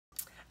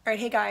All right,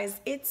 hey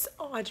guys, it's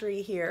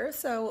Audrey here.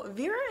 So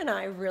Vera and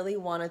I really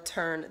want to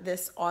turn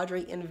this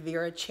Audrey and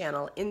Vera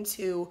channel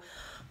into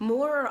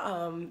more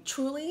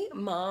truly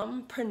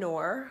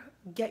mompreneur.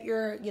 Get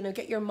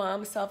your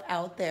mom self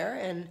out there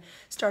and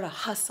start a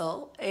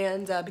hustle.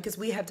 And because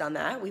we have done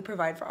that, we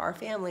provide for our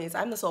families.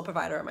 I'm the sole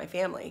provider of my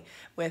family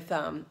with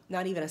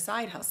not even a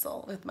side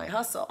hustle, with my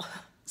hustle.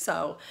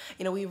 So,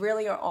 we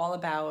really are all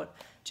about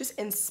just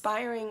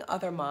inspiring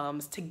other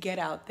moms to get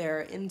out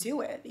there and do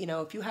it.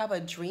 If you have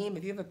a dream,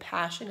 if you have a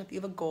passion, if you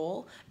have a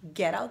goal,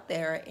 get out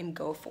there and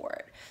go for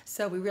it.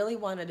 So we really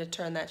wanted to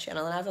turn that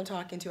channel. And as I'm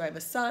talking to you, I have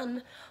a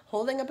son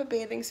holding up a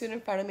bathing suit in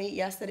front of me.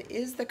 Yes, that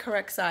is the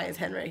correct size,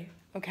 Henry.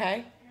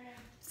 Okay?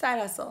 Side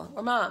hustle.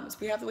 We're moms.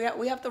 We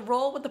have to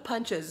roll with the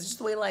punches. It's just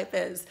the way life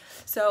is.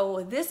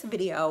 So this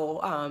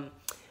video,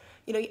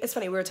 it's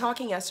funny, we were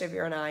talking yesterday,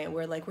 Vera and I, and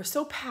we're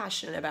so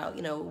passionate about,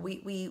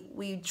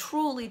 we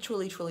truly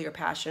are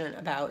passionate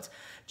about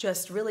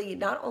just really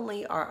not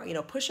only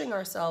pushing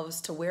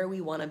ourselves to where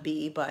we want to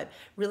be, but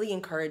really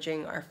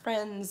encouraging our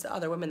friends,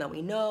 other women that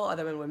we know,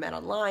 other women we met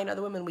online,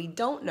 other women we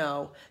don't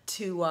know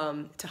to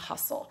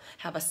hustle,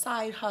 have a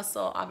side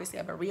hustle, obviously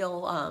have a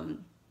real,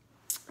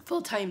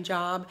 full-time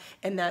job,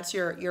 and that's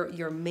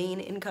your main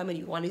income, and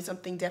you want to do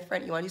something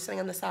different, you want to do something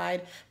on the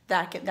side,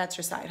 that's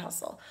your side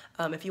hustle.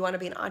 If you want to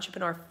be an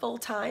entrepreneur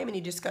full-time and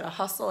you just got to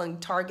hustle and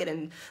target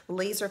and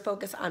laser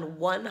focus on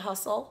one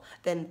hustle,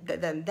 then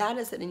that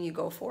is it and you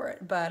go for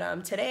it.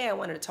 But today I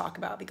wanted to talk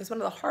about, because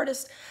one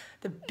of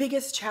the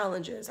biggest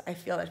challenges I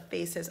feel that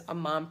faces a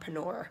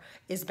mompreneur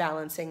is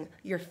balancing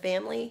your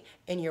family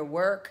and your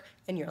work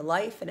and your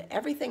life and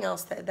everything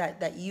else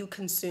that you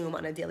consume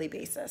on a daily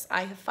basis.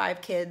 I have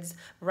 5 kids.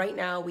 Right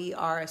now we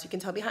are, as you can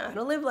tell behind, I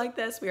don't live like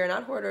this. We are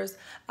not hoarders.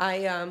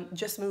 I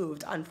just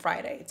moved on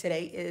Friday.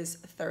 Today is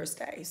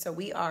Thursday. So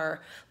we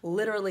are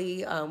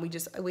literally,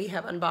 we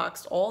have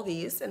unboxed all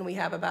these, and we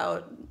have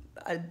about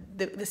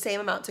the same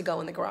amount to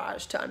go in the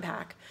garage to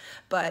unpack.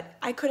 But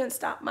I couldn't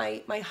stop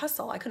my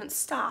hustle. I couldn't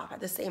stop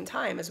at the same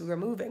time as we were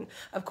moving.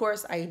 Of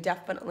course, I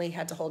definitely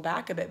had to hold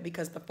back a bit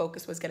because the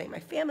focus was getting my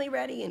family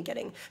ready and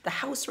getting the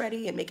house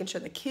ready and making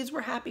sure the kids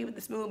were happy with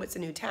this move. It's a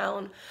new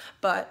town.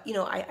 But,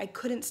 I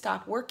couldn't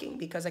stop working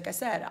because, like I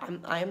said,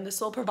 I'm the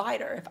sole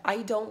provider. If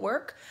I don't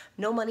work,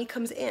 no money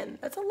comes in.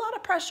 That's a lot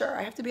of pressure.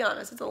 I have to be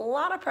honest. It's a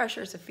lot of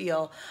pressure to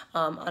feel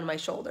on my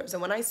shoulders.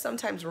 And when I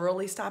sometimes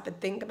really stop and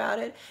think about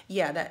it,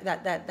 yeah, that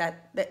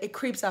it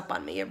creeps up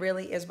on me. It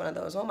really is one of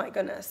those, oh my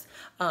goodness.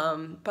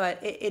 But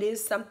it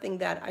is something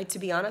that to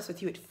be honest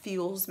with you, it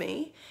fuels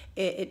me.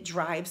 It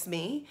drives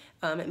me.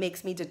 It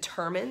makes me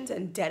determined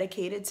and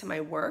dedicated to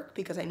my work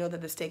because I know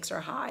that the stakes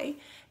are high.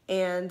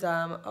 And,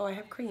 oh, I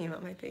have cream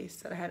on my face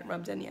that I hadn't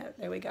rubbed in yet.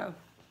 There we go.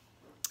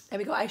 There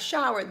we go. I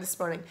showered this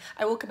morning.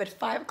 I woke up at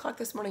 5 o'clock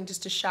this morning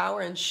just to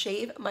shower and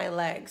shave my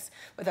legs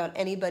without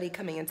anybody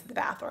coming into the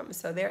bathroom.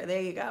 So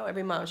there you go.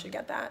 Every mom should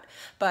get that.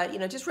 But,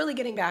 just really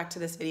getting back to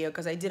this video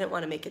because I didn't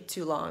want to make it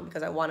too long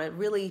because I want to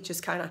really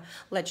just kind of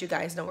let you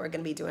guys know what we're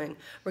going to be doing.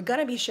 We're going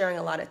to be sharing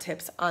a lot of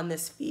tips on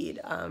this feed,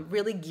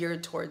 really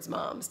geared towards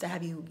moms to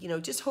have you,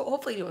 just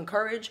hopefully to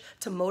encourage,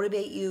 to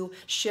motivate you,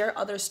 share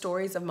other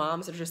stories of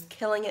moms that are just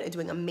killing it and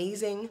doing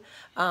amazing.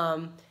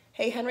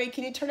 Hey, Henry,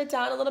 can you turn it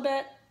down a little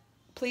bit?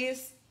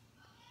 Please.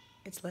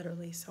 It's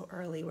literally so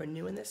early. We're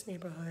new in this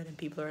neighborhood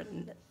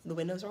and the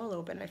windows are all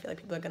open. I feel like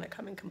people are going to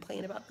come and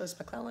complain about those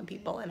McClellan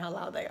people and how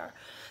loud they are.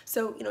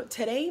 So,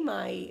 today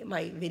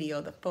my video,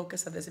 the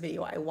focus of this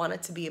video, I want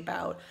it to be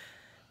about,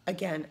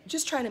 again,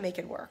 just trying to make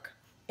it work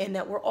and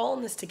that we're all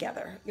in this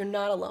together. You're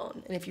not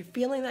alone. And if you're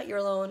feeling that you're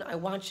alone, I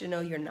want you to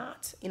know you're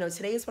not.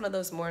 Today is one of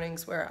those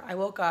mornings where I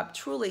woke up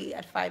truly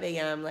at 5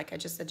 a.m., like I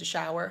just said, to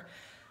shower,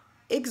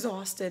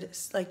 exhausted,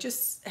 like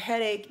just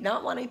headache,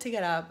 not wanting to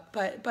get up,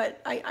 but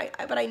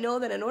I know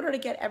that in order to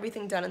get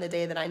everything done in the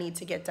day that I need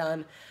to get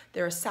done,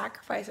 there are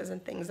sacrifices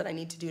and things that I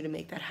need to do to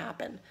make that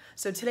happen.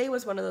 So today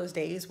was one of those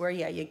days where,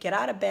 yeah, you get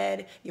out of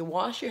bed, you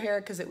wash your hair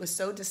because it was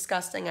so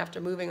disgusting after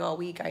moving all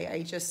week.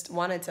 I just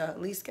wanted to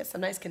at least get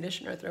some nice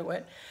conditioner through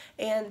it.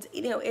 And,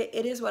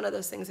 it is one of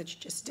those things that you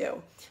just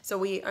do. So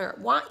we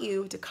want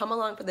you to come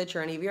along for the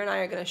journey. Vera and I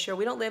are going to share,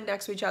 we don't live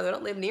next to each other, we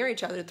don't live near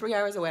each other, 3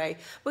 hours away.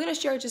 We're going to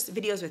share just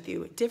videos with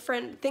you,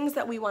 different things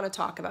that we want to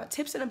talk about,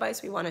 tips and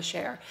advice we want to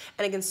share,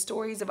 and again,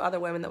 stories of other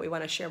women that we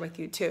want to share with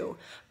you too.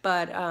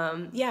 But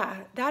yeah,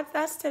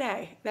 that's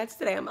today. That's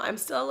today. I'm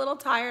still a little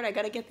tired. I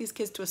got to get these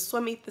kids to a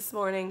swim meet this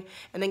morning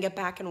and then get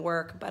back and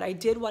work. But I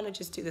did want to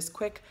just do this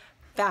quick,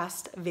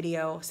 fast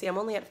video. See, I'm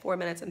only at 4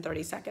 minutes and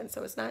 30 seconds,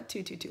 so it's not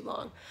too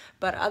long.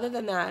 But other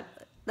than that,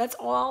 that's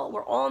all.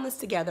 We're all in this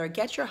together.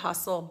 Get your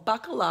hustle,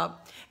 buckle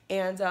up,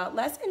 and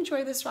let's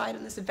enjoy this ride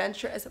and this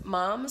adventure as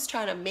moms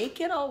trying to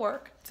make it all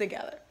work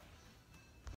together.